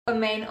A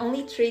man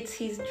only treats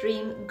his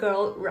dream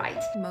girl right.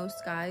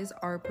 Most guys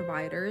are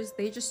providers.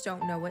 They just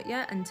don't know it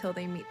yet until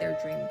they meet their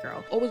dream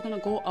girl. Always gonna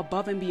go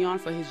above and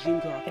beyond for his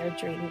dream girl. Their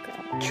dream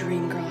girl.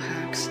 Dream girl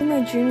hacks.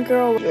 My dream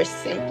girl. You're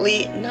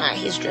simply not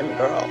his dream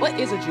girl. What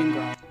is a dream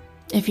girl?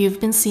 If you've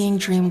been seeing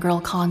dream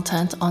girl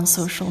content on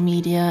social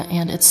media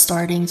and it's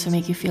starting to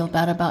make you feel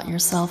bad about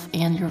yourself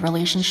and your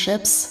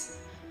relationships,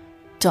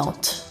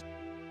 don't.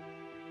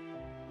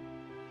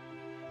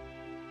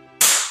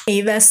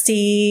 Hey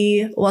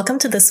bestie, welcome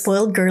to the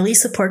Spoiled Girly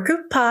Support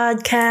Group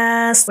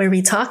podcast, where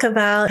we talk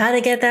about how to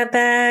get that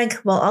bag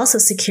while also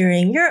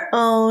securing your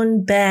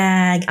own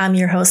bag. I'm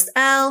your host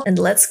Elle, and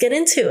let's get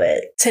into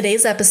it.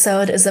 Today's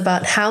episode is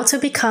about how to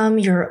become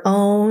your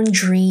own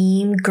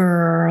dream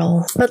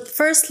girl. But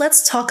first,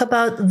 let's talk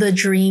about the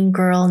dream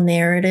girl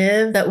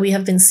narrative that we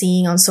have been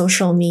seeing on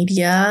social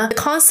media. The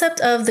concept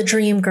of the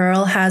dream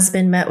girl has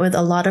been met with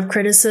a lot of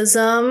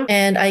criticism,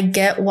 and I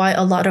get why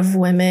a lot of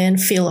women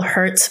feel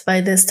hurt by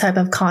this type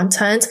of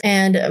content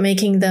and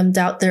making them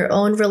doubt their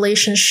own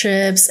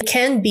relationships. It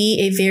can be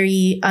a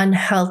very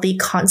unhealthy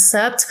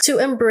concept to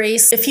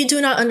embrace if you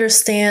do not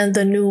understand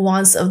the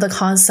nuance of the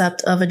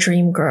concept of a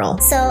dream girl.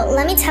 So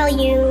let me tell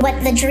you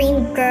what the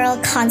dream girl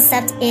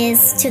concept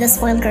is to the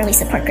Spoiled Girly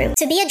Support Group.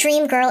 To be a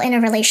dream girl in a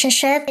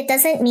relationship, it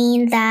doesn't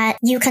mean that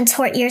you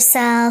contort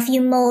yourself,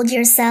 you mold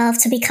yourself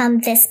to become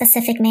this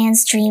specific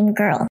man's dream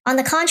girl. On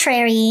the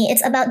contrary,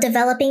 it's about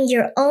developing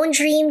your own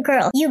dream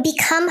girl. You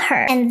become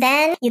her, and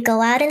then you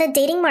go out in the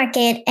dating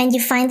market and you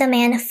find the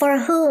man for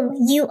whom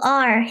you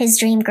are his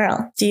dream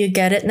girl. Do you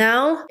get it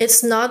now?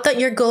 It's not that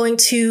you're going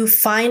to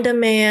find a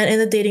man in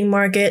the dating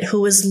market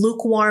who is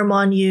lukewarm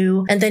on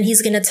you and then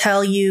he's gonna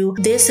tell you,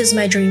 this is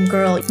my dream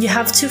girl. You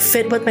have to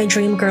fit what my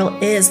dream girl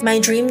is. My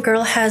dream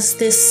girl has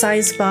this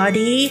size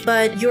body,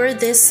 but you're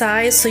this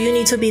size, so you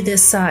need to be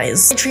this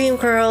size. My dream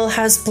girl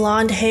has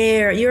blonde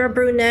hair. You're a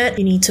brunette.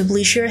 You need to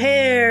bleach your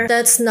hair.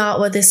 That's not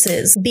what this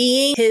is.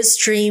 Being his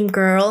dream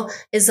girl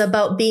is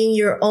about being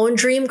your own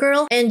dream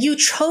girl, and you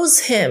chose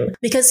him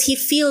because he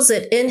feels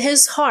it in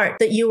his heart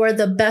that you are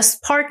the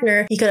best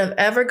partner he could have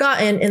ever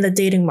gotten in the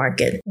dating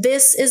market.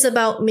 This is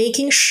about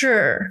making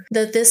sure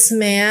that this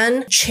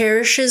man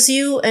cherishes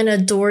you and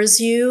adores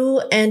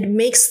you and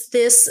makes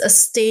this a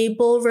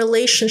stable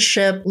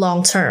relationship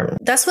long term.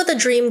 That's what the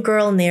dream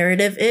girl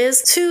narrative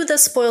is to the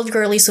Spoiled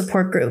Girly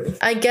Support Group.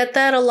 I get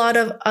that a lot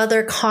of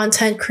other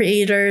content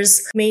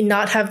creators may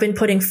not have been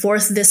putting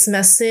forth this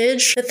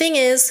message. The thing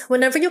is,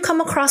 whenever you come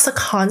across a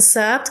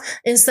concept,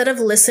 instead of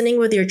listening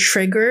with your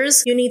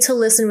triggers, you need to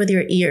listen with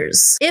your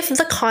ears. If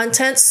the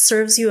content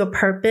serves you a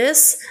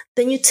purpose,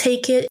 then you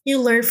take it,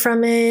 you learn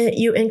from it,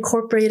 you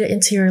incorporate it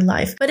into your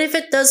life. But if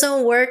it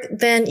doesn't work,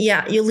 then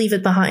yeah, you leave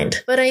it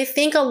behind. But I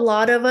think a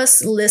lot of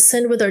us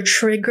listen with our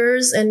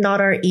triggers and not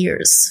our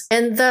ears.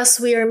 And thus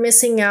we are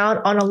missing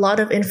out on a lot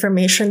of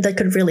information that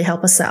could really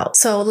help us out.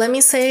 So let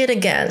me say it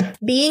again.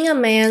 Being a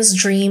man's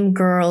dream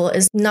girl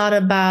is not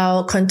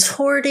about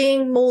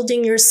contorting,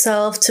 molding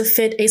yourself to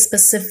fit a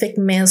specific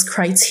man's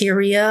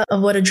criteria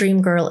of what a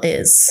dream girl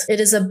is. It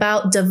is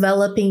about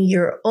developing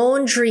your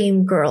own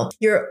dream girl,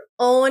 your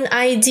own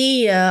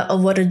idea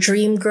of what a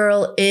dream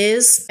girl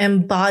is,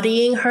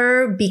 embodying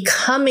her,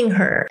 becoming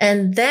her,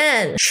 and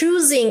then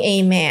choosing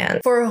a man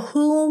for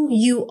whom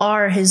you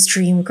are his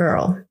dream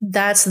girl.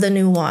 That's the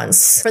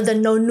nuance. For the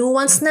no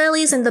nuance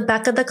Nellies in the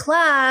back of the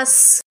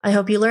class, I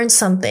hope you learned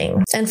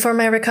something. And for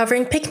my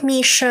recovering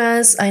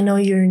pick-mishas, I know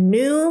you're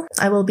new.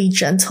 I will be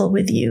gentle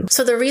with you.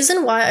 So the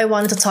reason why I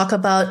wanted to talk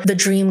about the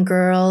dream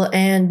girl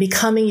and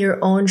becoming your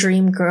own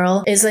dream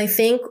girl is I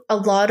think a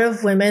lot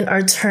of women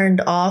are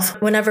turned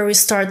off whenever we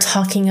start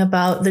talking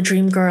about the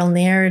dream girl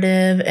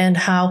narrative and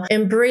how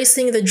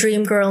embracing the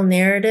dream girl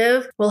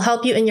narrative will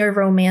help you in your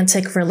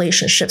romantic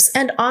relationships.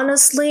 And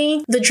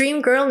honestly, the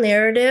dream girl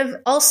narrative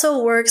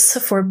also works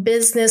for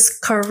business,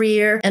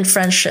 career, and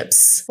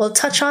friendships. We'll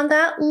touch on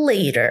that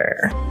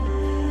later.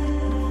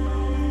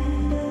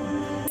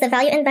 The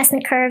value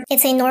investment curve,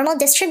 it's a normal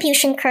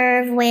distribution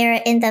curve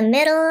where in the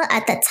middle,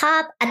 at the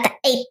top, at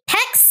the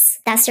apex,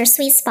 that's your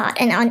sweet spot.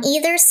 And on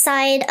either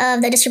side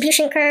of the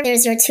distribution curve,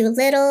 there's your too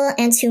little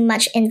and too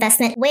much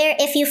investment, where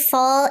if you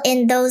fall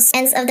in those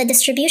ends of the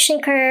distribution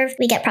curve,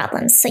 we get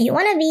problems. So you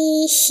want to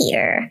be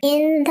here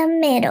in the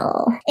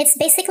middle. It's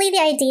basically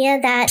the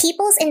idea that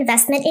people's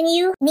investment in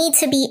you need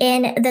to be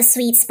in the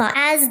sweet spot,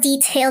 as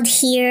detailed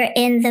here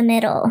in the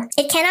middle.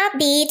 It cannot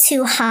be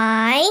too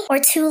high or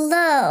too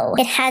low.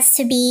 It has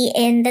to be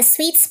in the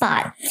sweet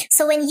spot.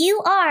 So when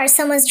you are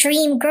someone's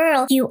dream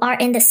girl, you are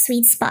in the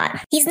sweet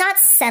spot. He's not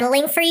settling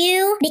for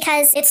you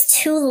because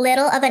it's too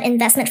little of an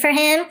investment for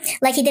him.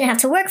 Like he didn't have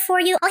to work for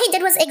you. All he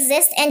did was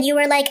exist and you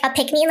were like a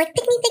pick me, like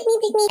pick me, pick me,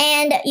 pick me.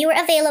 And you were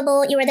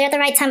available. You were there at the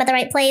right time at the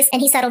right place and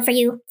he settled for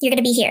you. You're going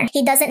to be here.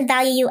 He doesn't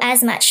value you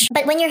as much.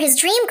 But when you're his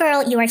dream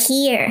girl, you are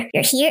here.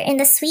 You're here in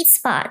the sweet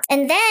spot.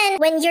 And then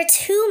when you're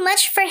too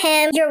much for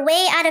him, you're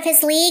way out of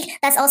his league.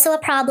 That's also a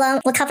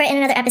problem. We'll cover it in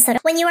another episode.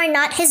 When you are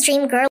not his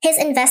dream girl, his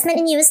investment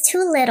in you is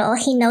too little.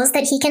 He knows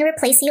that he can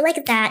replace you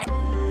like that.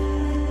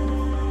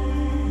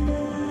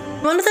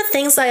 One of the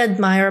things I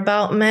admire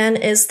about men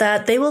is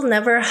that they will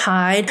never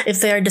hide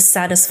if they are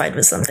dissatisfied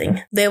with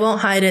something. They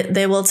won't hide it.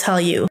 They will tell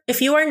you.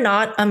 If you are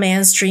not a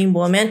man's dream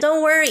woman,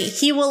 don't worry.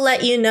 He will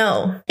let you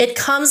know. It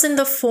comes in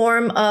the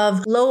form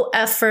of low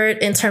effort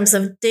in terms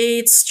of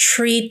dates,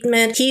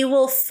 treatment. He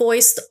will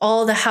foist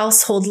all the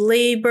household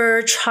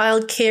labor,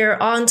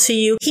 childcare onto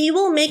you. He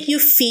will make you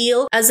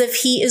feel as if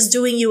he is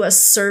doing you a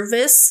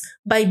service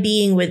by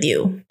being with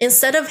you.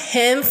 Instead of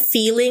him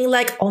feeling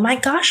like, oh my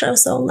gosh, I'm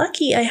so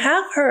lucky I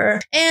have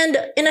her. And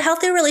in a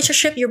healthy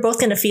relationship, you're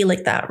both going to feel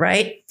like that,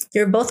 right?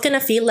 You're both going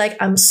to feel like,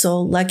 I'm so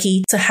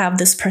lucky to have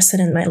this person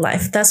in my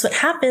life. That's what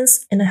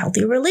happens in a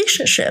healthy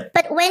relationship.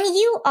 But when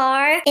you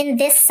are in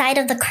this side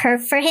of the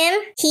curve for him,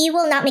 he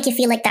will not make you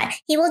feel like that.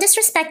 He will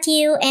disrespect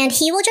you and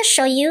he will just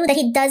show you that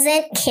he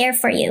doesn't care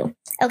for you.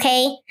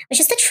 Okay? Which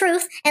is the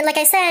truth. And like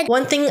I said,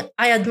 one thing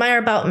I admire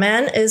about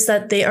men is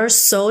that they are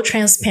so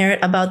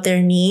transparent about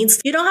their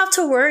needs. You don't have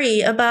to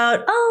worry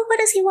about, oh, what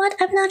does he want?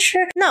 I'm not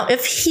sure. No,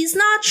 if he's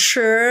not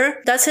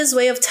sure, that's his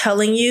way of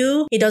telling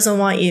you he doesn't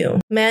want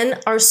you. Men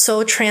are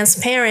so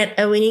transparent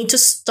and we need to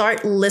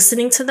start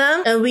listening to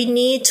them and we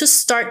need to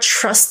start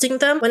trusting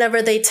them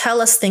whenever they tell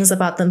us things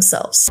about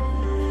themselves.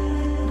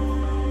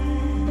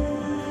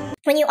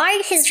 when you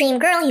are his dream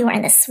girl, you are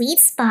in the sweet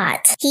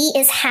spot. He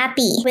is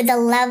happy with the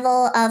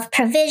level of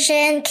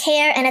provision,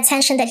 care, and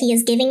attention that he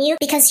is giving you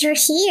because you're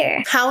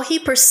here. How he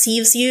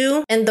perceives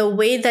you and the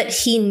way that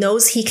he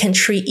knows he can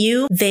treat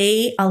you,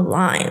 they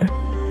align.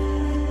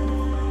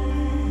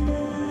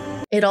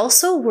 It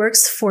also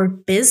works for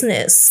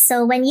business.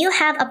 So when you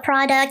have a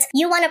product,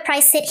 you want to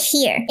price it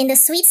here in the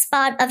sweet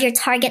spot of your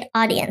target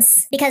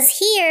audience. Because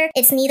here,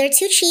 it's neither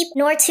too cheap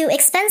nor too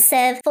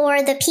expensive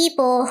for the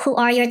people who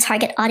are your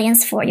target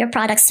audience for your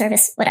product,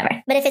 service,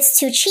 whatever. But if it's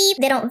too cheap,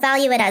 they don't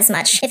value it as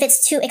much. If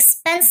it's too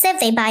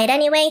expensive, they buy it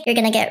anyway. You're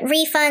going to get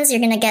refunds.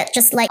 You're going to get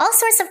just like all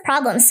sorts of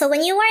problems. So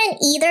when you are in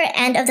either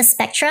end of the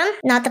spectrum,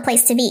 not the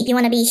place to be. You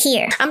want to be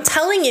here. I'm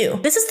telling you,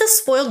 this is the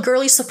Spoiled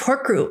Girly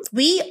support group.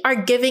 We are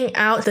giving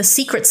out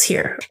the secrets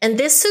here. And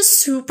this is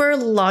super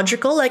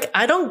logical. Like,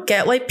 I don't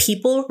get why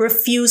people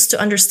refuse to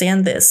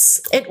understand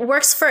this. It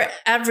works for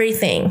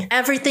everything.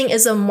 Everything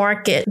is a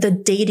market. The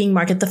dating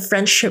market, the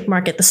friendship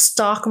market, the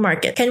stock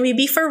market. Can we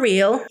be for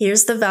real?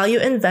 Here's the value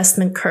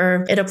investment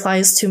curve. It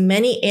applies to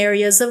many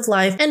areas of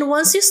life. And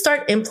once you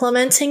start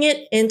implementing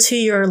it into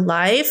your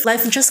life,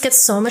 life just gets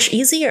so much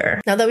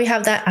easier. Now that we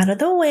have that out of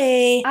the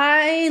way,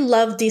 I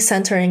love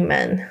decentering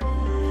men.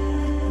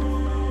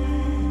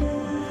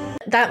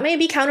 That may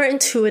be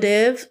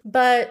counterintuitive,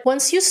 but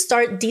once you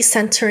start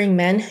decentering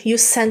men, you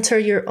center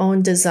your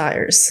own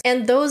desires.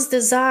 And those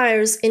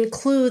desires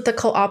include the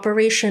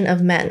cooperation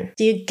of men.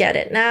 Do you get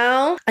it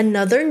now?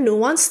 Another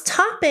nuanced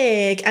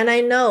topic. And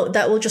I know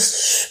that will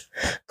just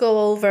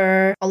go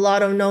over a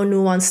lot of no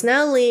nuance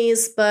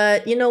Nellies,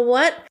 but you know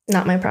what?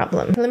 Not my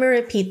problem. Let me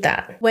repeat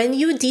that. When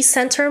you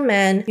decenter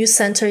men, you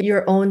center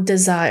your own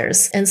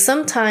desires. And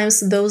sometimes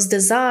those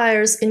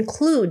desires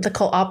include the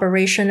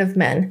cooperation of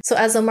men. So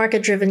as a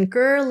market-driven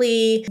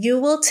girly, you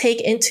will take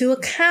into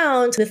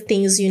account the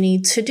things you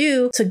need to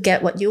do to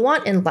get what you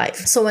want in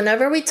life. So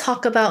whenever we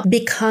talk about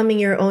becoming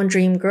your own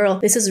dream girl,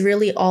 this is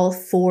really all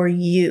for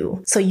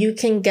you. So you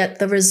can get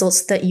the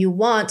results that you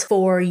want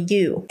for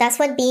you. That's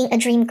what being a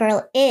dream girl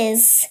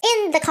is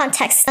in the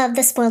context of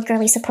the Spoiled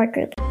Girly support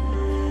group.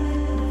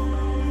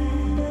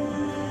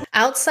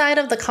 Outside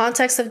of the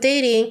context of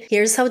dating,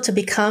 here's how to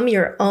become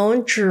your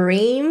own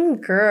dream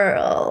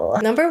girl.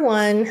 Number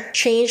 1,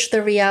 change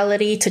the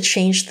reality to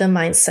change the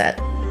mindset.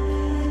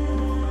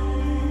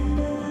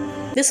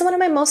 This is one of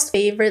my most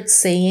favorite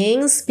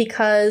sayings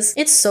because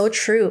it's so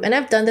true. And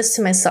I've done this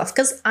to myself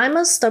because I'm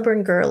a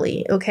stubborn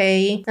girly,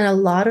 okay? And a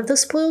lot of the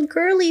spoiled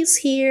girlies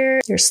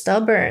here, you're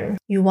stubborn.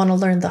 You want to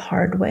learn the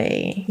hard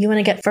way. You want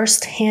to get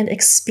firsthand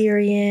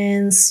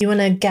experience. You want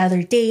to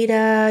gather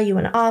data. You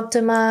want to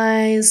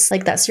optimize.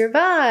 Like, that's your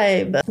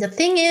vibe. The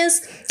thing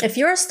is, if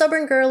you're a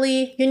stubborn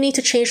girly, you need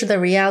to change the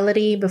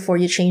reality before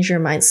you change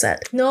your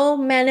mindset. No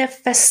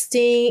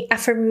manifesting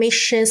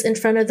affirmations in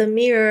front of the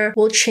mirror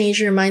will change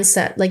your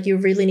mindset. Like,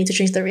 you really need to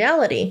change the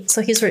reality.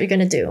 So here's what you're going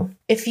to do.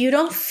 If you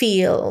don't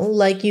feel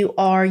like you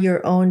are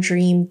your own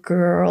dream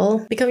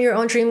girl, become your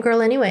own dream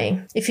girl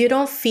anyway. If you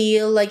don't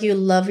feel like you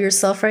love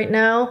yourself right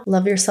now,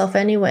 love yourself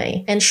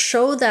anyway. And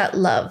show that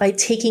love by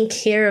taking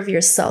care of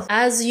yourself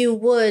as you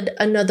would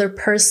another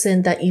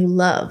person that you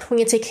love. When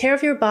you take care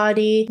of your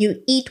body,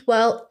 you eat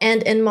well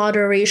and in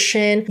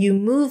moderation, you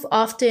move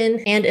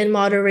often and in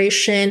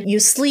moderation, you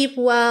sleep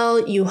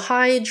well, you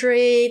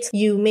hydrate,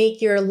 you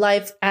make your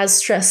life as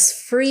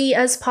stress-free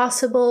as possible.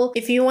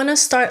 If you want to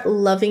start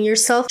loving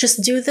yourself, just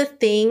Just do the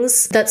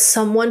things that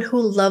someone who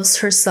loves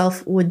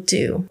herself would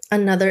do.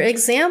 Another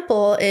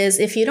example is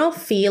if you don't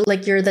feel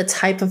like you're the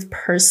type of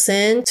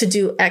person to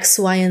do X,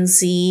 Y, and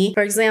Z.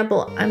 For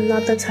example, I'm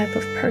not the type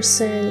of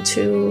person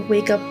to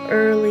wake up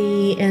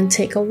early and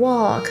take a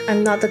walk.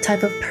 I'm not the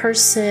type of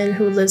person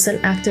who lives an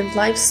active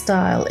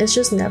lifestyle. It's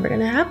just never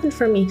gonna happen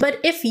for me. But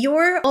if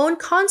your own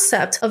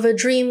concept of a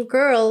dream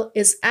girl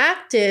is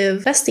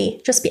active,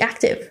 bestie, just be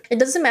active. It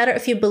doesn't matter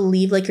if you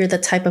believe like you're the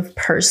type of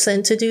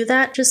person to do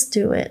that, just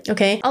do it,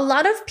 okay? A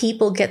lot of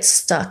people get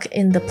stuck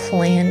in the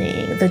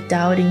planning, the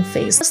doubting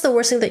phase. That's the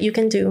worst thing that you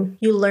can do.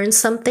 You learn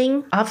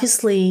something,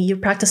 obviously you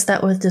practice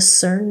that with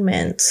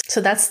discernment.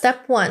 So that's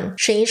step 1,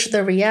 change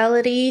the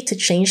reality to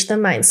change the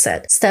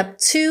mindset. Step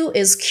 2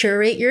 is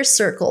curate your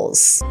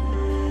circles.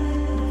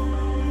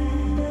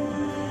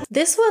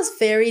 This was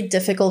very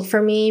difficult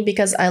for me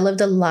because I lived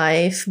a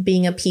life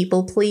being a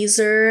people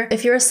pleaser.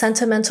 If you're a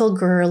sentimental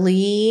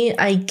girly,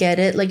 I get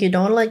it. Like you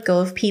don't let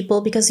go of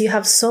people because you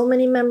have so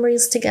many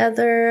memories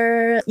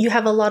together. You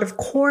have a lot of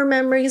core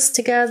memories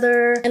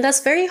together, and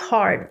that's very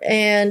hard.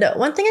 And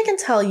one thing I can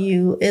tell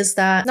you is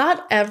that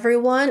not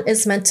everyone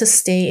is meant to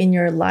stay in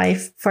your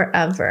life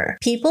forever.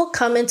 People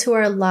come into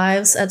our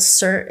lives at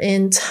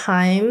certain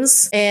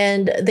times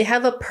and they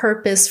have a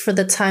purpose for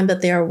the time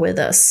that they are with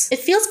us. It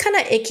feels kind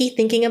of icky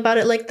thinking about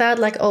it like that,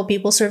 like, oh,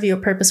 people serve you a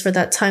purpose for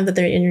that time that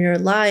they're in your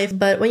life.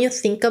 But when you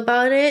think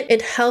about it,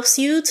 it helps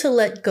you to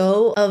let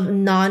go of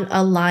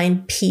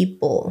non-aligned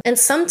people. And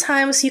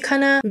sometimes you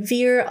kind of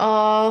veer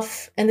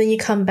off and then you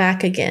come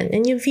back again,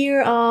 and you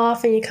veer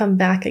off and you come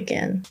back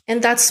again.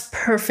 And that's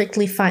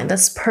perfectly fine.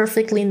 That's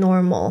perfectly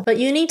normal. But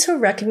you need to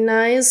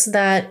recognize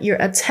that your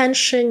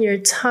attention, your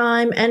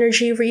time,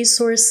 energy,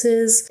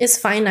 resources is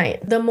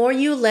finite. The more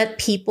you let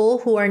people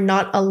who are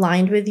not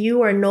aligned with you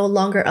or no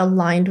longer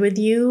aligned with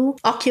you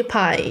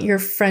occupy your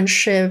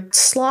friendship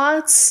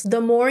slots,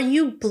 the more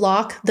you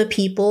block the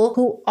people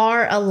who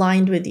are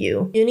aligned with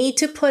you. You need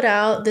to put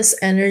out this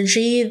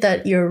energy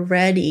that you're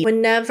ready.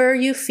 Whenever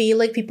you feel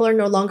like people are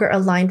no longer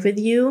aligned with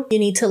you, you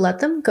need to let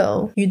them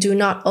go. You do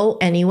not owe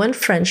anyone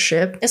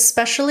friendship,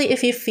 especially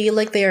if you feel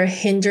like they are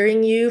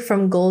hindering you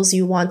from goals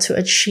you want to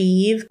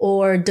achieve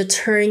or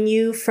deterring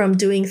you from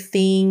doing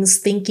things,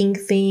 thinking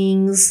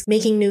things,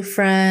 making new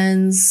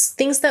friends,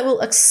 things that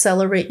will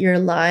accelerate your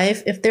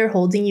life. If they're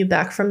holding you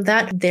back from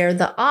that, they're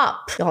the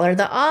op. Y'all are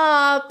the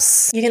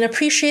ops. You can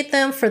appreciate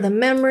them for the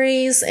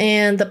memories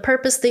and the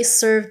purpose they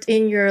served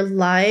in your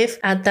life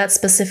at that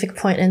specific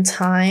point in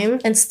time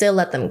and still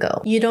let them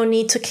go. You don't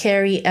need to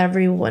carry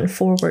everyone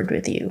forward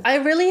with you. I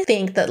really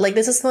think that like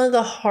this is one of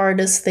the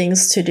hardest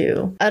things to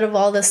do out of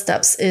all the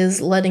steps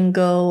is letting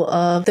go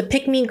of the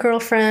pick-me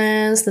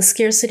girlfriends, the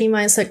scarcity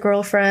mindset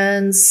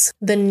girlfriends,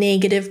 the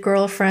negative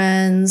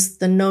girlfriends,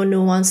 the no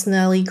nuance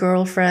Nelly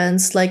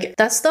girlfriends. Like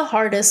that's the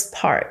hardest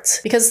part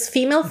because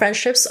female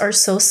friendships are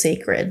so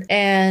sacred,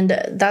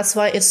 and that's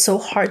why it's so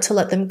hard to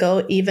let them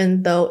go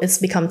even though it's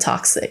become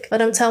toxic.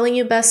 But I'm telling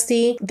you,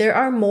 bestie, there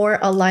are more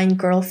aligned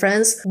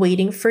girlfriends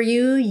waiting for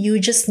you. You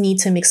just need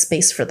to make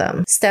space for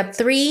them. Step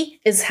 3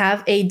 is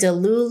have a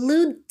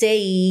Delulu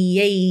day.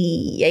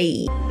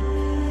 Yay.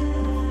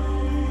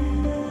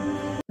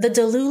 The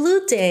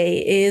Delulu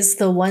day is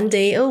the one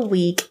day a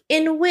week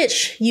in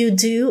which you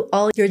do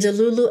all your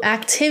Delulu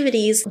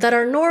activities that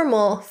are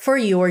normal for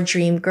your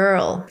dream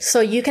girl. So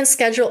you can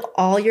schedule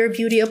all your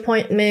beauty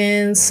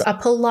appointments, a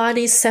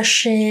Pilates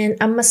session,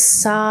 a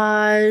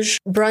massage,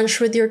 brunch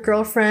with your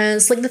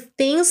girlfriends, like the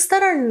things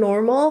that are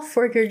normal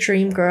for your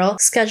dream girl,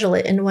 schedule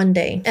it in one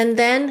day. And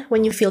then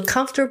when you feel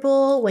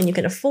comfortable, when you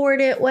can afford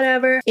it,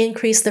 whatever,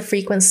 increase the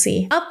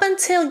frequency up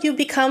until you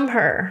become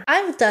her.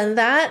 I've done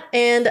that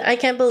and I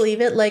can't believe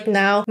it. Like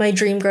now my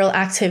dream girl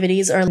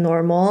activities are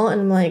normal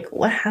and I'm like,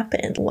 what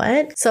happened?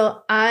 What?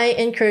 So I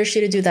encourage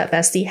you to do that,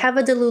 bestie. Have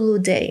a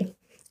Delulu day.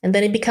 And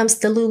then it becomes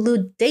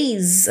Delulu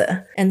days.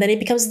 And then it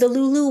becomes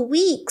Delulu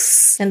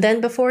weeks. And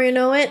then before you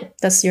know it,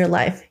 that's your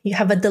life. You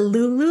have a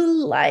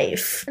Delulu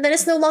life. And then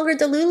it's no longer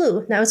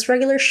Delulu. Now it's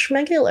regular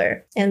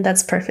schmegular. And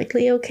that's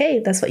perfectly okay.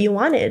 That's what you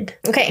wanted.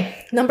 Okay,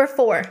 number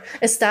 4,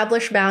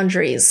 establish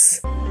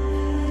boundaries.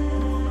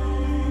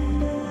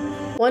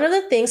 One of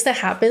the things that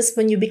happens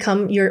when you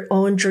become your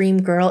own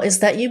dream girl is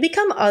that you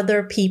become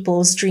other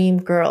people's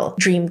dream girl.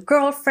 Dream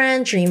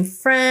girlfriend, dream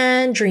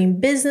friend, dream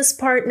business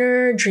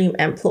partner, dream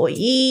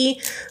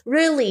employee.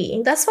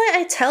 Really, that's why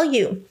I tell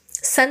you,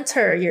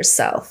 center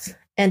yourself.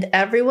 And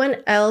everyone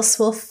else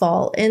will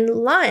fall in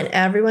line.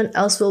 Everyone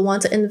else will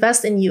want to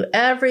invest in you.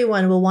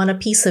 Everyone will want a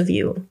piece of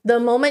you. The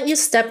moment you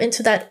step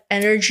into that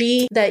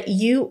energy that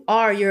you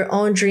are your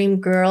own dream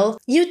girl,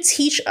 you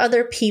teach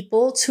other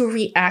people to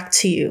react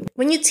to you.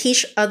 When you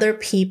teach other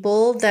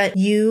people that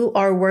you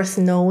are worth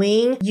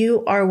knowing,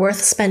 you are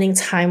worth spending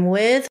time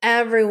with,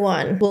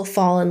 everyone will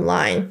fall in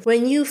line.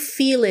 When you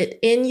feel it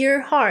in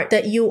your heart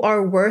that you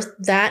are worth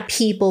that,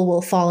 people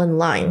will fall in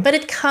line. But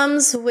it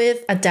comes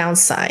with a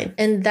downside.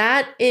 And that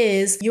that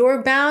is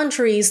your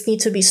boundaries need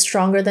to be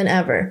stronger than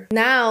ever.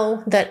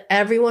 Now that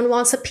everyone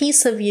wants a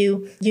piece of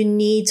you, you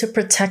need to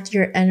protect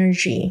your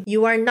energy.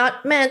 You are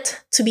not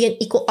meant to be an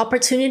equal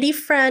opportunity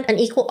friend, an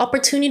equal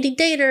opportunity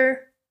dater.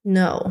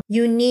 No,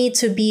 you need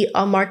to be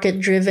a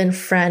market-driven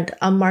friend,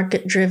 a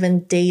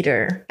market-driven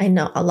dater. I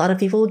know a lot of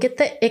people will get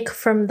the ick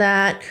from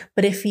that,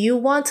 but if you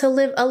want to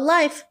live a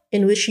life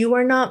in which you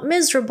are not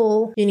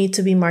miserable, you need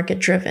to be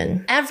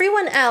market-driven.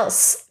 Everyone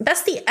else,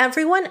 bestie,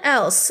 everyone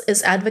else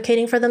is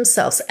advocating for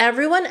themselves.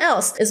 Everyone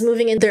else is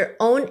moving in their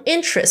own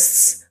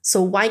interests.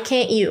 So why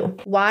can't you?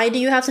 Why do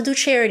you have to do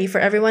charity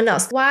for everyone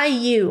else? Why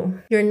you?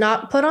 You're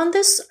not put on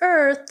this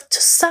earth to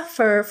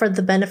suffer for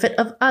the benefit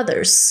of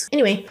others.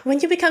 Anyway, when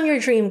you become your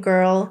dream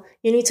girl,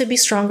 you need to be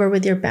stronger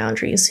with your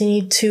boundaries. You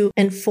need to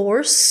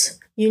enforce.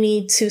 You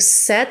need to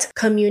set,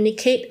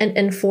 communicate, and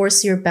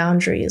enforce your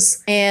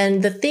boundaries.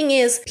 And the thing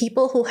is,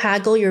 people who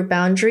haggle your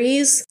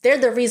boundaries, they're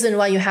the reason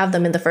why you have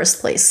them in the first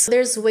place.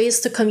 There's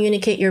ways to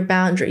communicate your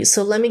boundaries.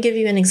 So let me give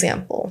you an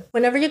example.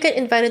 Whenever you get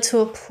invited to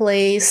a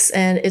place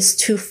and it's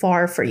too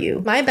far for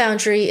you, my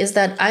boundary is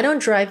that I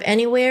don't drive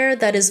anywhere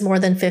that is more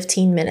than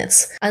 15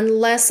 minutes,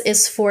 unless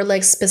it's for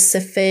like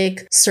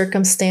specific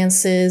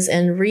circumstances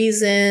and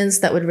reasons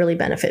that would really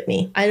benefit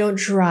me. I don't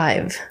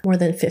drive more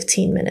than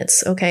 15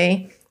 minutes,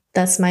 okay?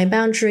 That's my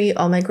boundary.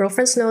 All my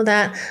girlfriends know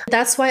that.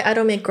 That's why I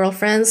don't make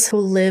girlfriends who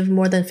live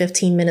more than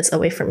 15 minutes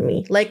away from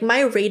me. Like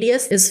my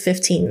radius is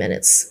 15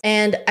 minutes.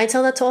 And I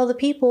tell that to all the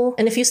people.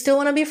 And if you still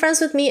want to be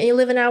friends with me and you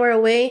live an hour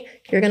away,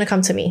 you're going to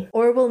come to me.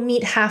 Or we'll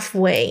meet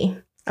halfway.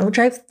 I will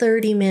drive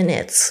 30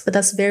 minutes, but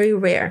that's very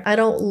rare. I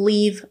don't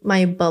leave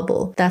my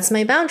bubble. That's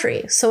my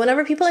boundary. So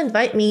whenever people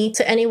invite me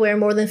to anywhere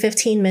more than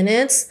 15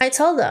 minutes, I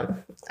tell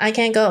them I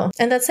can't go.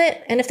 And that's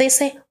it. And if they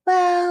say,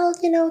 well,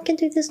 we can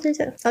do this,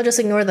 I'll just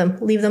ignore them,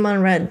 leave them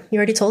on red. You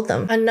already told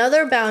them.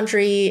 Another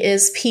boundary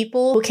is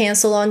people who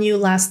cancel on you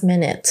last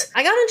minute.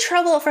 I got in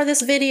trouble for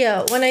this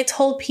video when I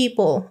told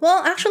people,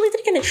 well, actually I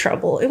didn't get in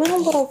trouble. It went a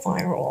little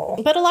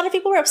viral, but a lot of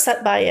people were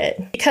upset by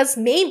it because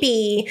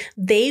maybe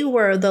they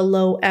were the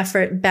low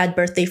effort bad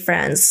birthday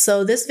friends.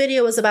 So this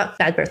video was about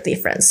bad birthday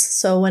friends.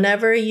 So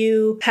whenever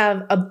you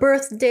have a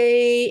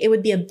birthday, it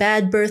would be a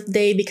bad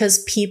birthday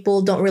because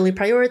people don't really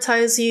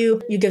prioritize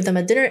you. You give them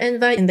a dinner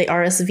invite and they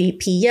RSVP.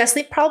 Yes,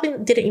 they probably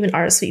didn't even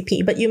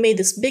RSVP, but you made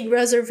this big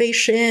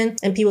reservation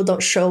and people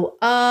don't show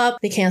up.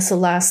 They cancel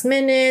last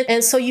minute.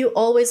 And so you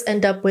always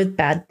end up with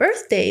bad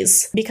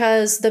birthdays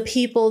because the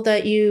people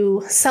that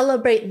you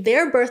celebrate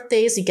their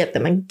birthdays, you get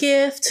them a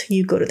gift,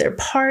 you go to their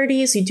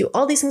parties, you do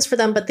all these things for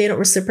them, but they don't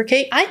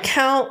reciprocate. I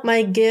count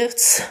my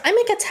gifts. I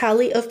make a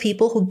tally of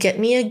people who get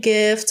me a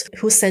gift,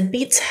 who send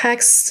me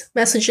text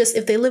messages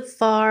if they live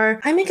far.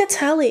 I make a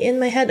tally in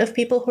my head of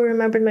people who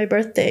remembered my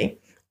birthday.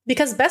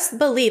 Because best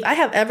believe, I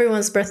have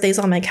everyone's birthdays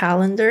on my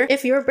calendar.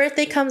 If your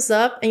birthday comes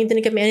up and you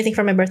didn't give me anything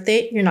for my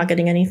birthday, you're not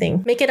getting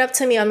anything. Make it up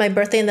to me on my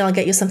birthday and then I'll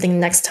get you something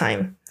next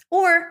time.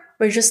 Or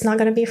we're just not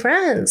going to be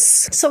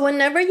friends. So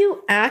whenever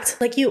you act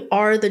like you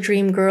are the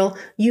dream girl,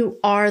 you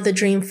are the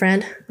dream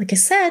friend, like I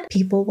said,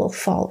 people will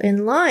fall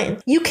in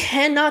line. You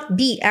cannot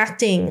be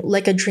acting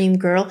like a dream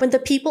girl when the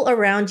people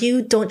around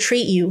you don't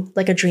treat you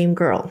like a dream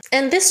girl.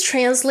 And this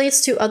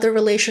translates to other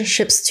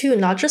relationships too,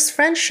 not just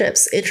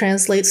friendships. It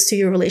translates to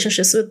your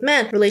relationships with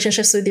men,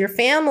 relationships with your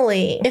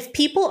family. If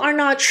people are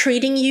not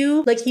treating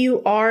you like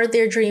you are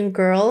their dream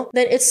girl,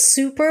 then it's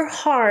super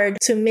hard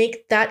to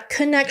make that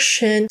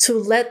connection to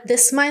let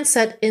this mindset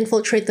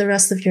infiltrate the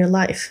rest of your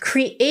life.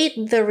 Create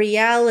the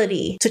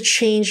reality to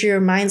change your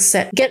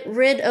mindset. Get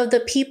rid of the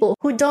people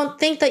who don't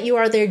think that you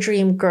are their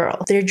dream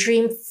girl, their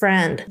dream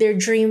friend, their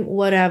dream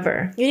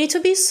whatever. You need to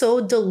be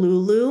so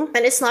delulu.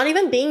 And it's not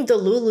even being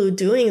delulu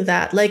doing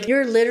that. Like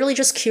you're literally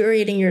just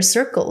curating your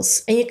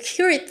circles and you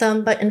curate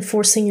them by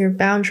enforcing your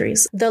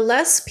boundaries. The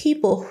less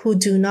people who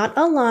do not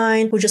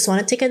align, who just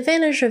want to take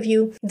advantage of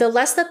you, the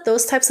less that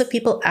those types of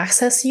people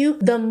access you,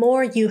 the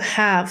more you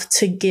have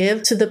to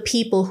give to the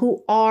people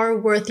who are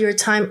worth your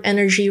time,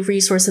 energy,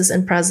 resources,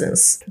 and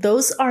presence.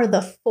 Those are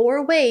the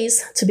 4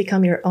 ways to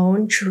become your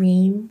own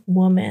dream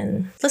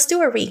woman. Let's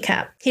do a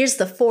recap. Here's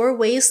the 4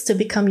 ways to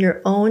become your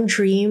own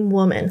dream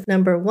woman.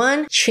 Number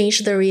 1, change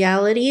the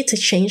reality to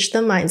change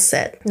the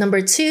mindset.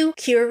 Number 2,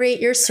 curate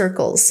your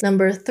circles.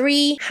 Number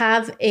 3,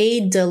 have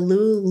a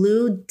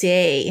delulu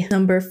day.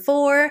 Number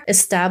 4,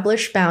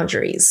 establish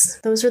boundaries.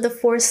 Those are the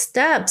 4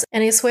 steps.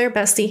 And I swear,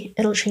 bestie,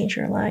 it'll change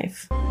your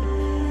life.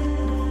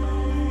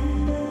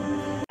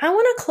 I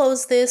want to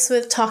close this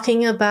with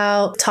talking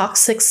about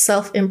toxic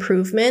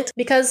self-improvement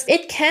because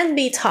it can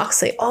be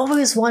toxic,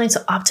 always wanting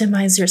to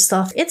optimize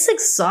yourself. It's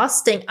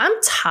exhausting. I'm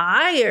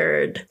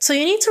tired. So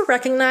you need to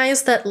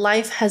recognize that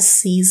life has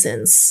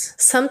seasons.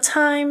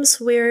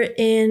 Sometimes we're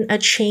in a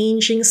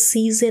changing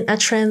season, a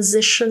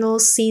transitional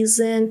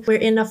season. We're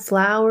in a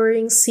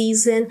flowering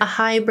season, a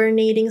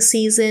hibernating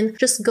season.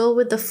 Just go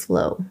with the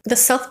flow. The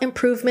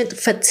self-improvement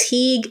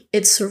fatigue,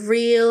 it's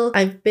real.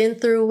 I've been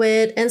through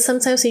it. And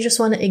sometimes you just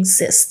want to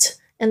exist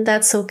and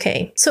that's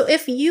okay. So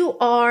if you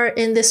are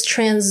in this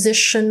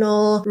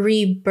transitional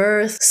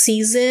rebirth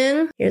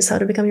season, here's how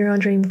to become your own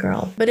dream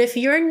girl. But if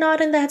you're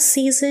not in that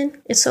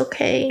season, it's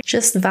okay.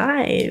 Just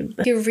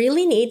vibe. You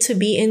really need to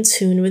be in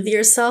tune with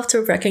yourself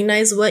to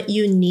recognize what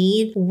you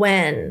need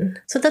when.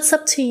 So that's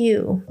up to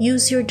you.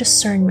 Use your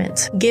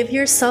discernment. Give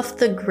yourself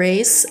the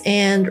grace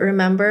and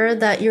remember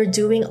that you're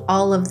doing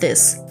all of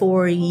this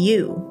for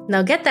you.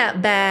 Now get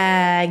that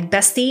bag,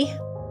 bestie.